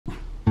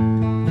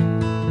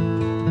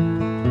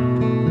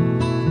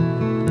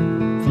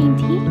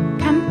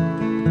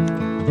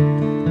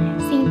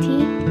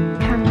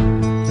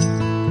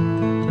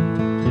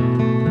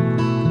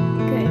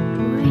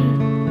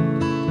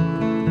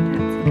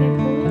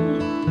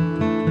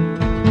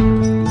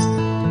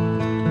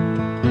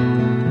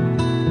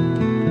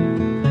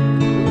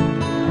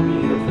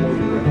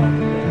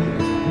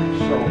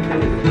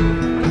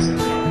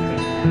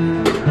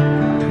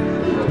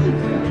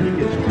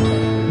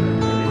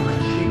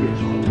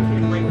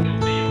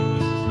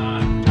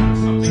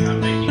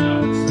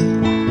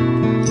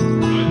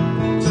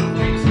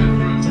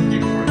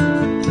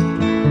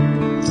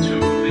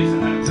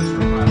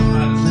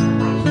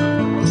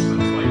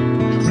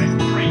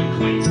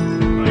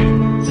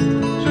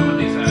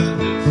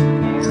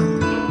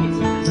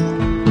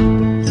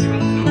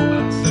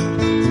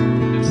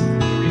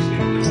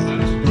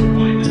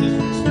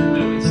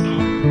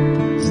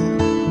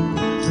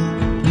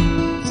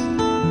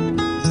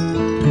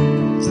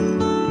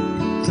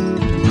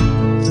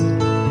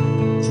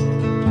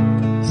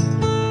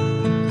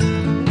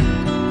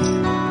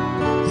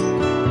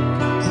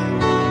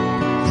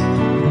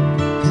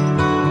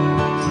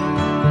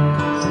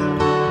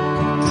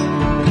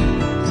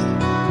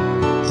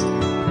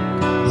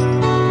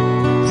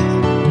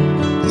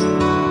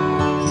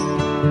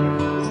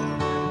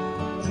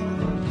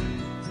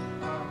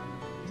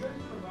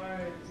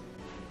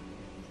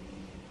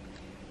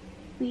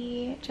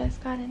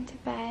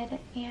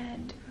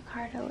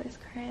is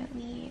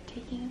currently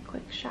taking a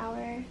quick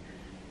shower,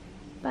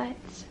 but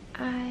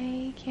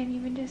I can't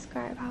even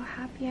describe how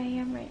happy I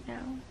am right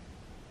now.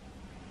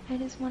 I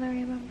just want to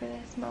remember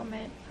this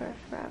moment for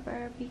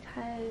forever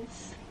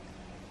because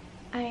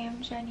I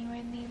am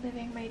genuinely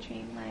living my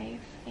dream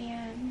life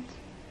and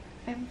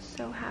I'm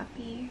so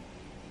happy.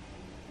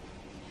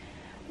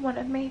 One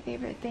of my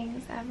favorite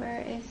things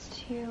ever is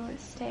to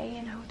stay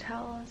in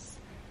hotels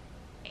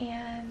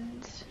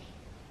and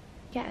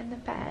get in the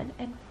bed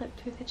and flip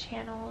through the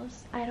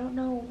channels. I don't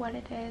know what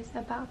it is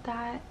about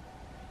that,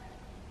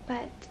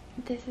 but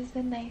this is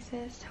the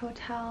nicest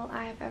hotel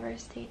I've ever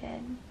stayed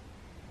in,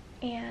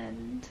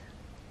 and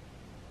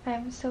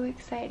I'm so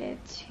excited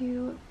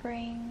to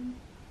bring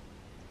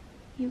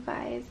you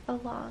guys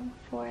along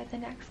for the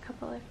next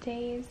couple of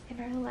days in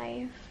our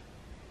life.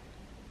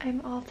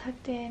 I'm all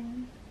tucked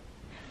in.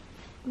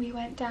 We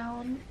went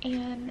down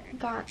and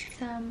got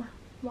some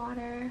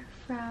water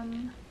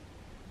from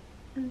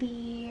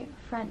the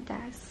front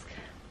desk,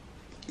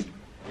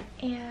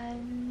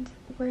 and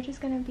we're just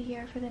gonna be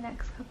here for the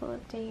next couple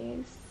of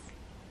days.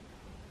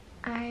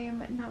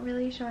 I'm not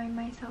really showing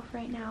myself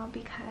right now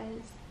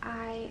because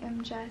I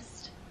am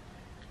just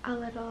a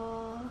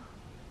little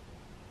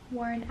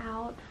worn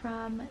out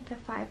from the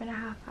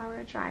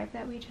 5.5-hour drive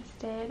that we just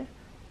did,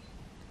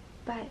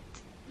 but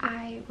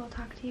I will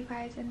talk to you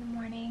guys in the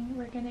morning.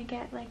 We're gonna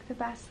get like the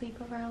best sleep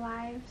of our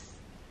lives.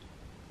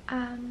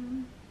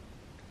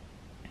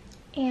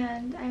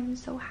 And I'm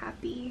so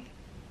happy.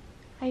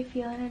 I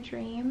feel in a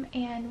dream,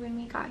 and when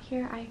we got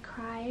here I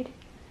cried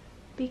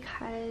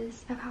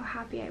because of how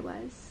happy I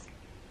was.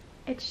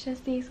 It's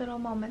just these little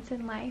moments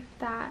in life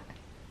that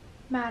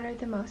matter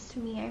the most to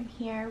me. I'm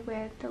here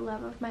with the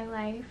love of my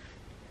life,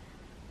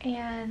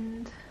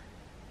 and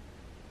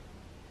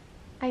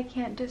I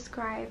can't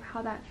describe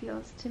how that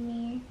feels to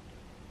me.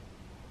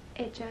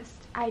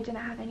 I didn't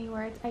have any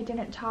words. I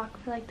didn't talk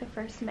for like the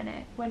first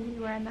minute when we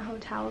were in the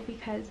hotel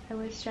because I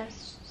was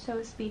just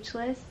so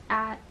speechless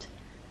at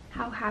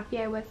how happy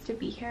I was to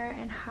be here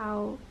and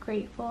how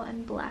grateful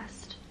and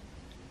blessed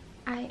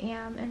I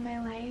am in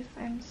my life.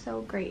 I'm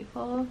so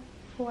grateful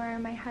for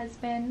my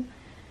husband,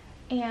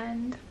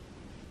 and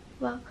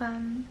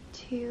welcome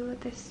to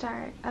the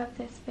start of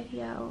this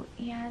video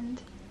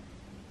and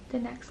the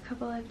next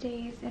couple of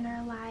days in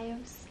our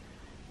lives.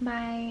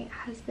 My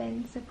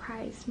husband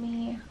surprised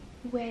me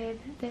with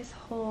this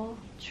whole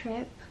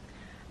trip.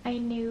 I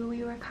knew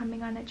we were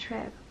coming on a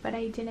trip, but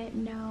I didn't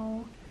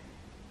know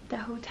the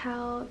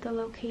hotel, the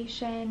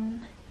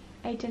location.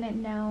 I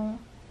didn't know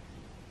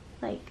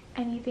like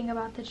anything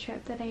about the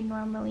trip that I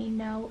normally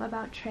know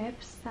about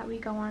trips that we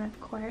go on,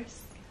 of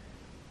course.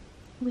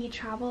 We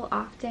travel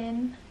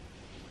often,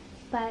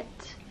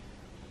 but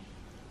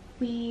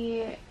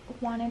we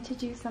wanted to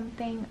do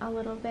something a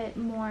little bit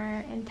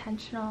more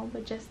intentional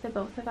with just the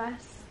both of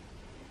us.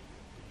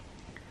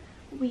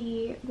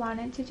 We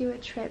wanted to do a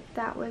trip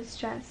that was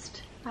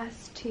just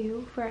us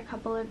two for a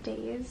couple of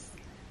days,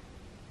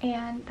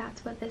 and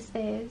that's what this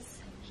is.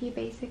 He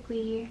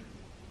basically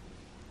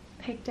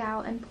picked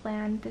out and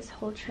planned this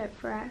whole trip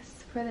for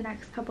us for the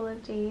next couple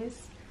of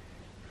days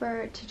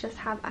to just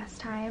have us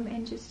time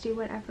and just do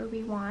whatever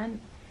we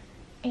want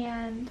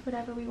and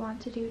whatever we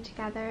want to do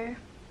together.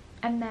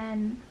 And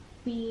then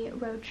we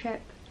road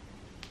trip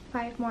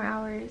 5 more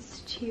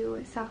hours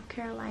to South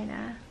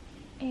Carolina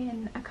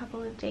in a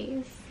couple of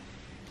days.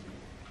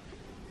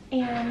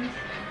 And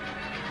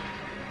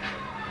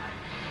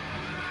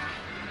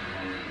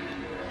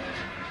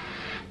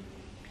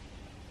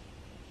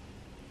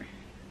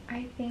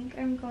I think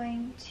I'm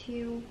going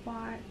to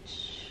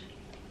watch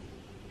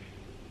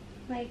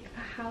like a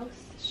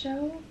house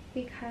show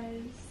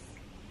because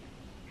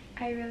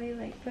I really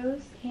like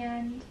those,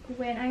 and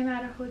when I'm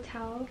at a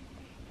hotel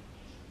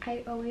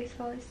I always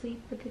fall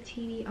asleep with the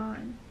TV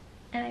on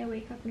and I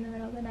wake up in the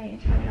middle of the night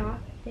and turn it off.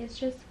 It's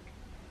just,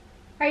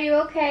 are you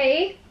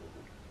okay?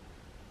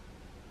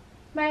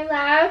 My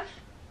love?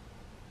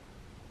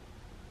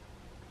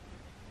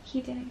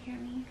 He didn't hear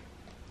me.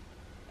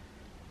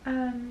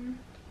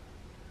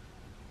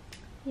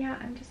 Yeah,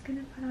 I'm just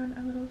gonna put on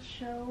a little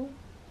show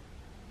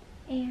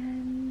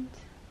and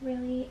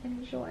really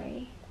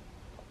enjoy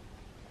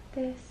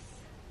this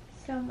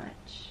so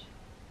much.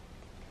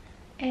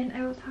 And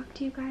I will talk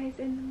to you guys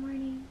in the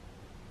morning.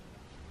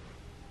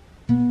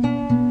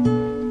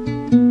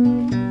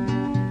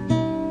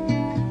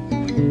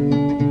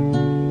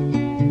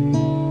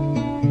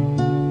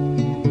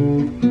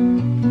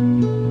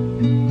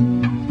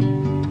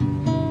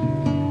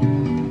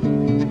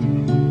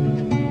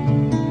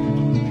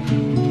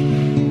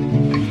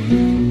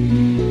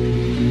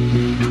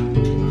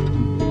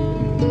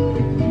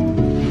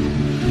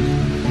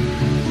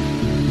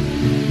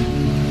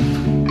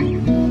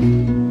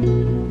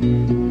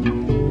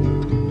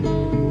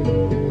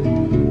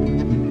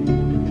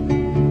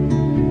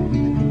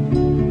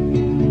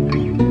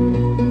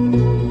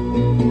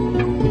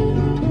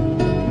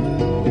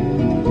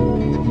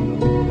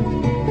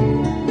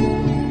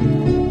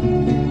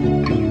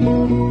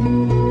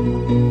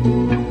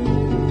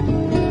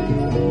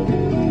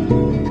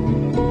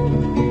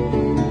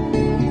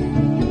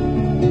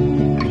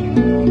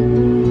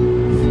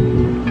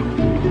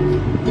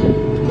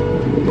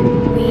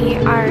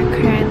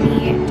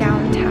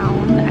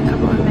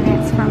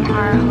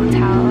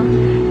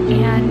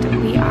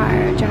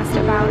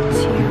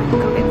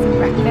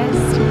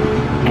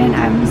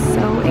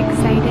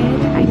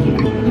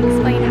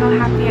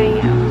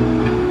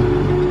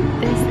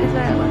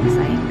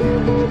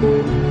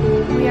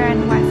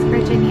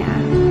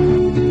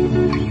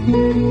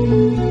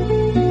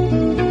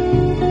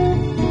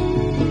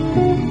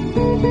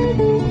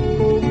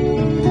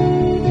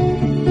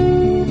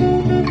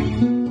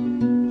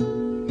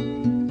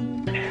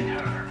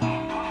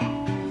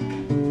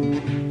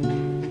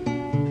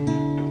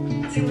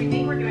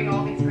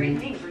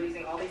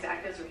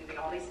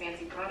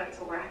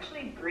 but we're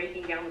actually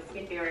breaking down the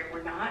skin barrier.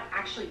 We're not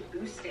actually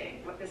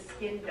boosting what the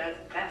skin does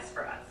best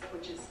for us,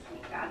 which is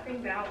keep bad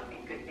things out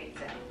and good things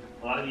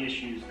in. A lot of the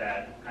issues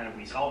that kind of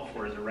we solve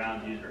for is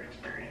around user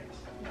experience.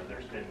 You know,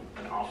 there's been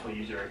an awful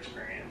user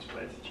experience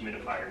with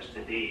humidifiers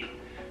to date,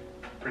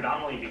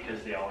 predominantly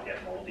because they all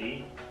get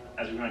moldy.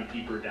 As we went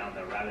deeper down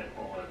the rabbit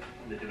hole of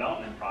the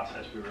development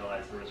process, we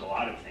realized there was a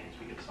lot of things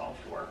we could solve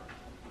for.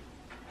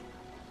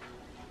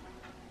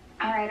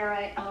 All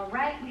right.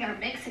 We are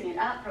mixing it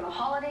up for the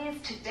holidays.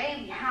 Today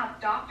we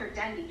have Dr.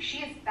 Denby.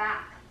 She is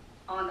back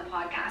on the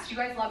podcast. You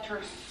guys loved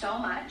her so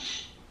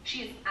much.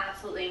 She is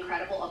absolutely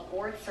incredible, a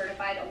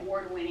board-certified,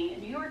 award-winning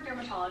New York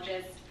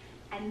dermatologist.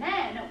 And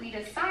then we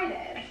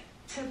decided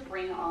to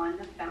bring on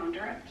the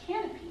founder of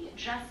Canopy,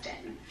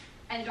 Justin.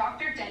 And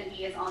Dr.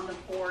 Denby is on the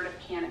board of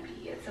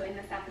Canopy. So in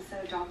this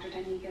episode, Dr.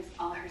 Denby gives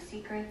all her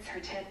secrets, her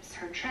tips,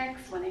 her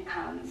tricks when it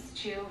comes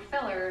to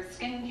fillers,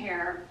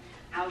 skincare,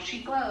 how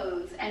she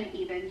glows, and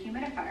even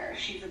humidifiers.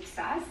 She's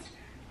obsessed.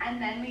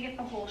 And then we get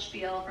the whole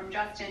spiel from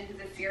Justin,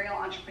 who's a serial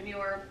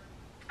entrepreneur.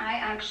 I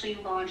actually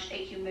launched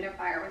a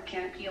humidifier with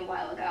Canopy a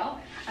while ago,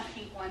 a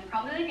pink one,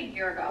 probably like a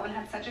year ago, and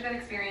had such a good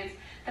experience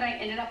that I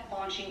ended up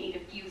launching a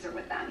diffuser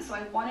with them. So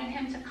I wanted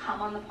him to come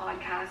on the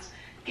podcast,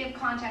 give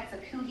context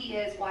of who he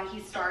is, why he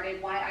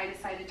started, why I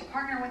decided to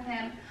partner with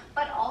him,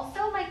 but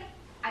also like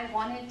I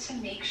wanted to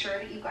make sure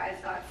that you guys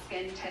got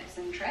skin tips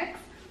and tricks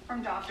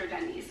from Dr.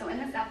 Denby. So in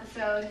this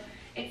episode,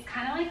 it's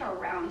kind of like a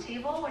round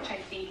table, which I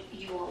think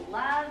you will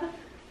love.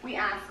 We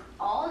ask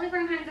all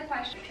different kinds of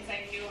questions because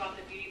I knew about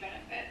the beauty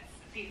benefits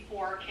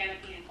before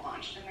Canopy had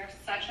launched, and they're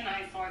such an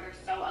eyesore, they're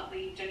so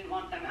ugly, didn't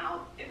want them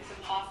out. It was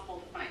impossible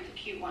to find a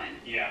cute one.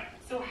 Yeah.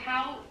 So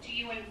how do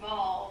you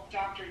involve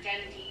Dr.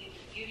 Denby?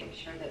 Make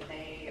sure that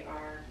they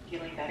are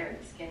feeling better in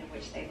the skin in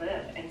which they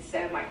live. And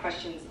so my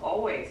questions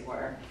always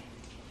were,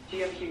 do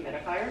you have a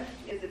humidifier?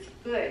 Because it's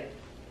good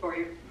for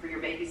your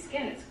baby's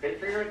skin, it's good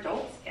for your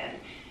adult skin.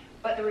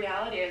 But the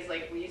reality is,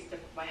 like,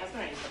 my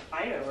husband and I used to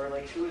fight over,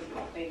 like, who was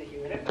going to clean the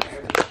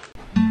humidifier.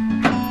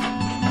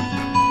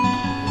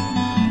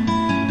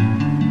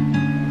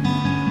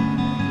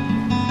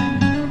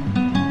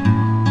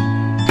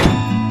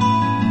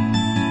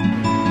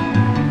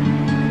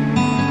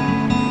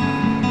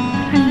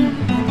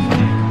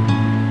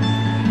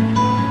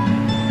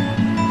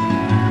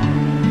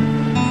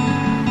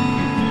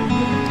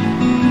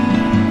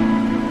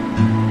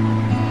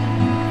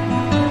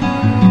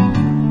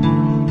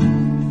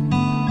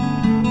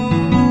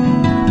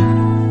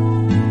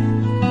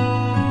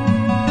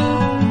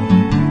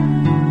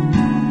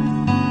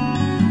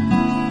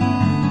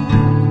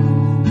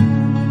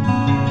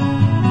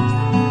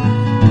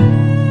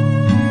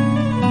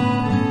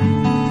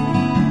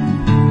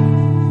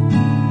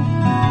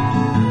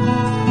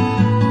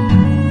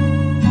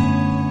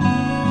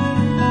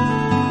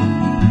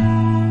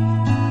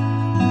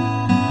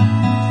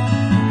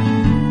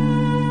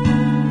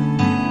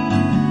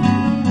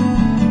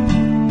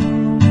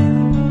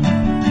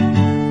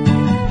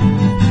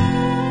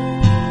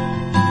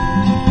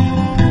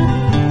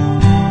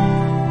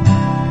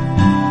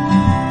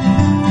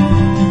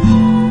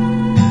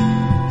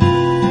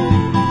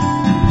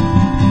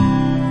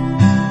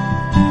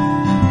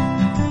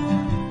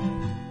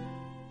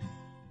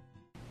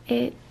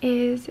 It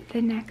is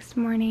the next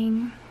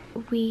morning.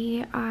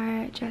 We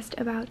are just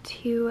about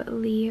to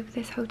leave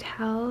this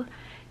hotel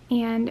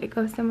and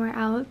go somewhere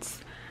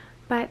else,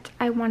 but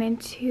I wanted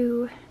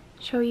to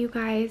show you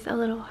guys a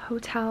little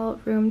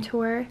hotel room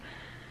tour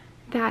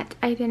that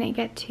I didn't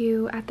get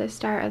to at the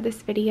start of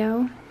this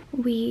video.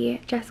 We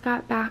just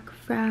got back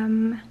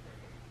from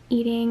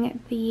eating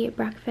the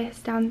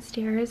breakfast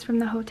downstairs from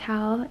the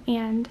hotel,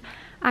 and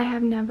I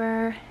have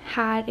never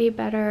had a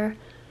better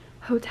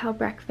hotel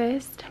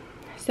breakfast.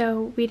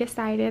 So we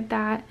decided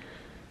that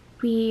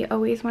we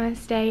always want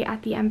to stay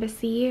at the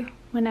embassy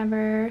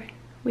whenever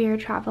we are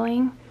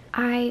traveling.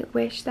 I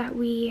wish that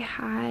we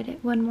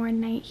had one more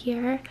night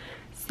here,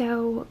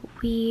 so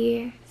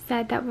we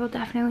said that we'll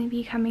definitely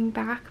be coming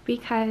back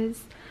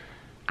because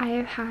I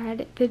have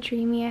had the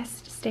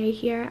dreamiest stay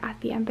here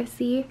at the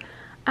embassy.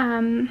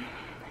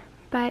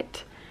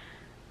 But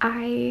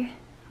I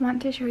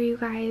want to show you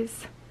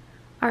guys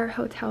our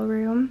hotel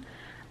room.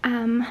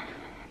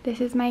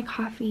 This is my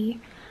coffee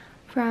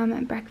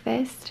from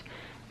breakfast,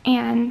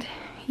 and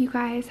you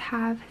guys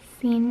have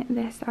seen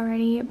this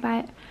already,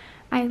 but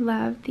I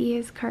love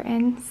these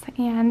curtains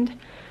and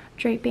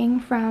draping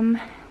from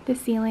the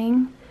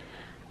ceiling.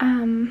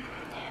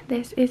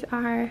 This is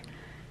our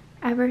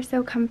ever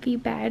so comfy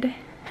bed.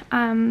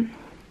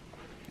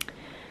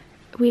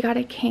 We got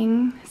a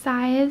king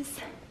size,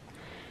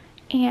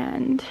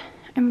 and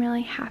I'm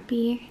really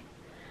happy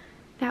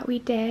that we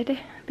did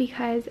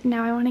because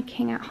now I want a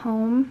king at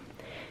home.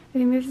 I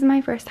think this is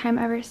my first time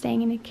ever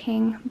staying in a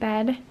king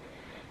bed,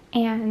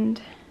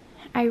 and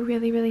I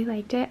really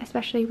liked it,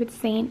 especially with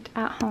Saint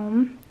at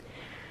home.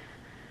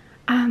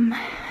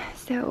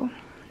 So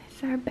this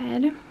is our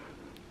bed.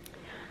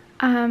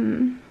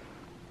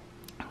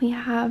 We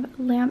have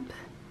lamp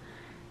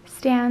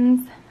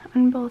stands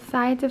on both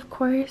sides, of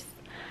course,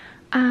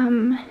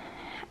 And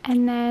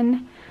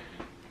then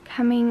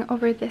coming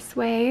over this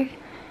way,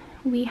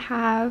 we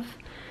have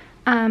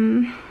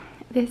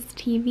this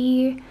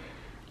TV,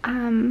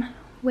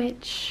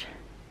 which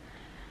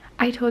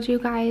I told you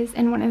guys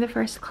in one of the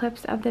first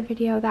clips of the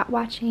video that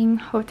watching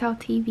hotel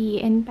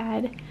TV in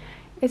bed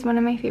is one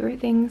of my favorite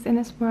things in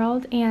this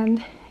world,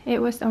 and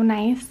it was so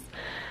nice.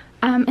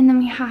 And then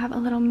we have a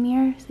little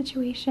mirror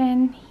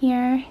situation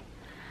here.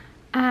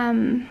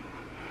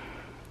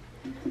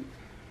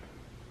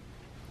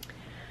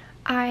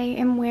 I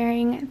am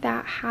wearing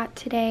that hat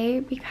today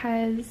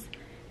because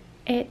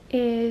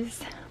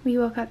we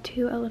woke up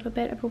to a little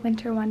bit of a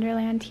winter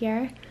wonderland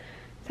here,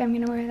 so I'm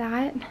gonna wear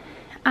that.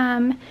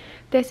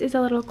 This is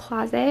a little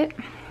closet,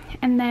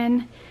 and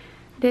then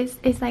this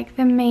is like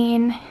the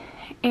main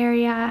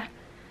area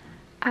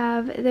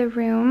of the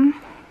room.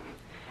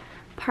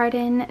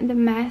 Pardon the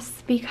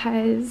mess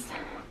because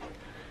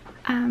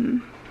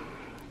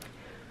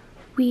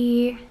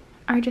we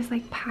are just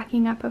like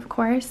packing up, of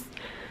course.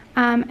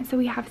 So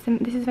we have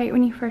this is right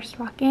when you first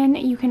walk in.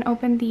 You can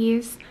open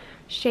these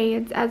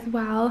shades as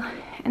well,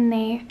 and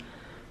they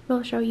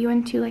will show you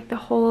into like the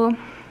whole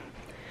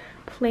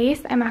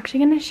place. I'm actually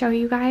going to show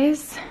you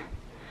guys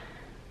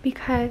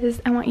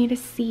because I want you to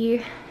see.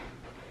 I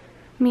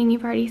mean,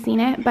 you've already seen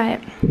it, but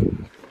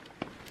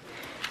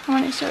I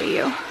want to show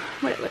you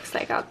what it looks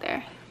like out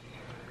there.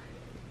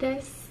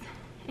 This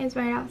is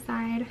right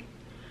outside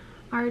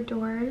our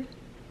door,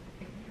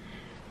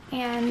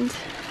 and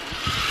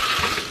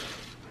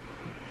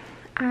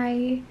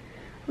I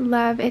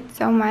love it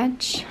so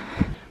much.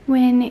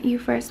 When you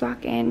first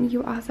walk in,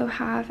 you also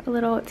have a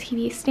little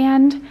TV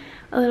stand,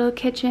 a little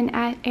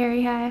kitchenette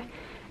area,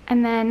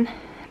 and then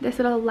this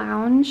little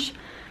lounge.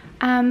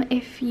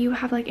 If you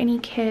have like any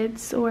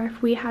kids, or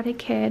if we had a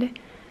kid,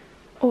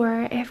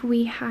 or if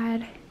we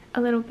had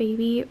a little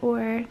baby,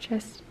 or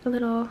just a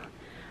little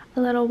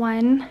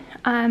one,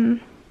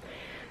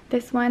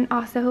 this one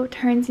also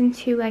turns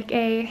into like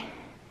a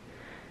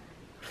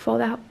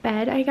fold out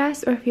bed, I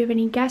guess, or if you have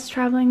any guests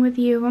traveling with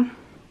you.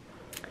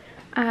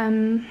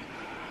 That's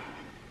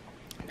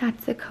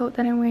the coat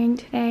that I'm wearing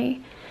today.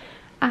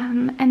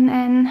 And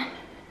then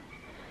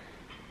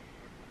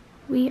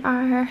we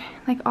are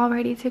like all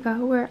ready to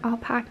go. We're all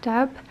packed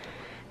up.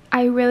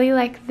 I really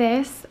like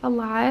this a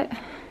lot.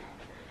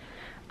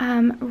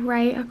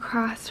 Right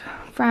across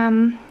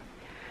from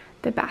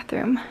the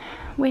bathroom,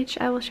 which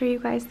I will show you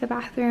guys the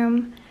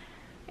bathroom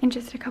in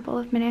just a couple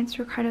of minutes.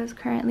 Ricardo's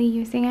currently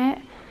using it.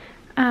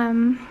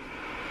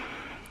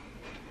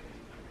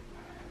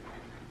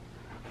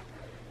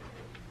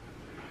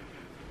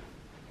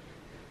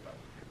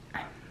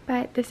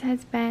 But this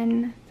has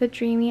been the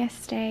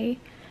dreamiest stay,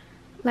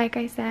 like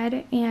I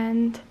said,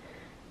 and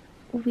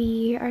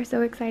we are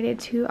so excited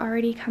to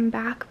already come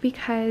back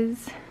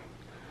because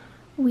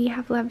we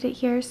have loved it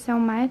here so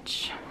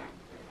much.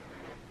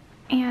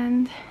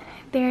 And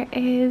there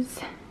is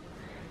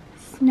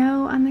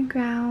snow on the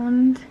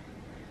ground,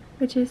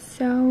 which is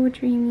so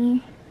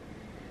dreamy.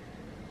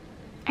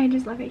 I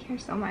just love it here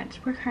so much.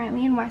 We're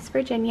currently in West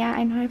Virginia.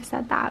 I know I've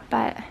said that,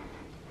 but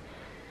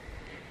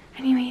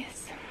anyways.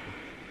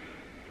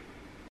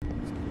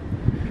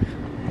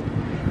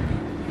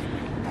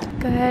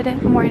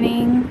 Good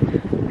morning.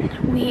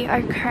 We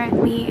are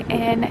currently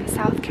in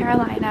South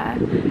Carolina,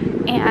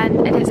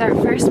 and it is our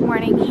first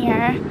morning here,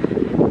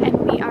 and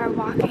we are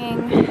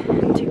walking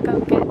to go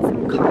get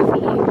some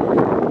coffee.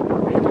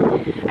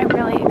 I'm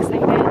really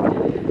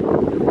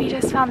excited. We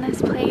just found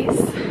this place,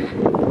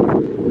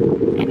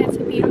 and it's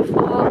a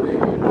beautiful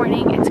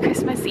morning. It's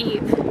Christmas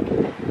Eve,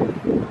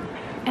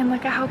 and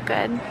look at how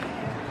good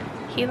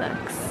he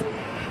looks.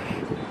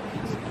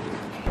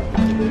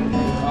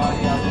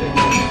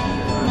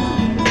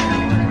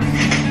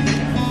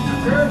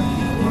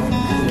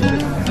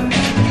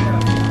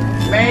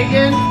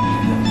 Megan.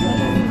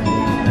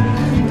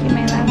 To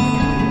my left.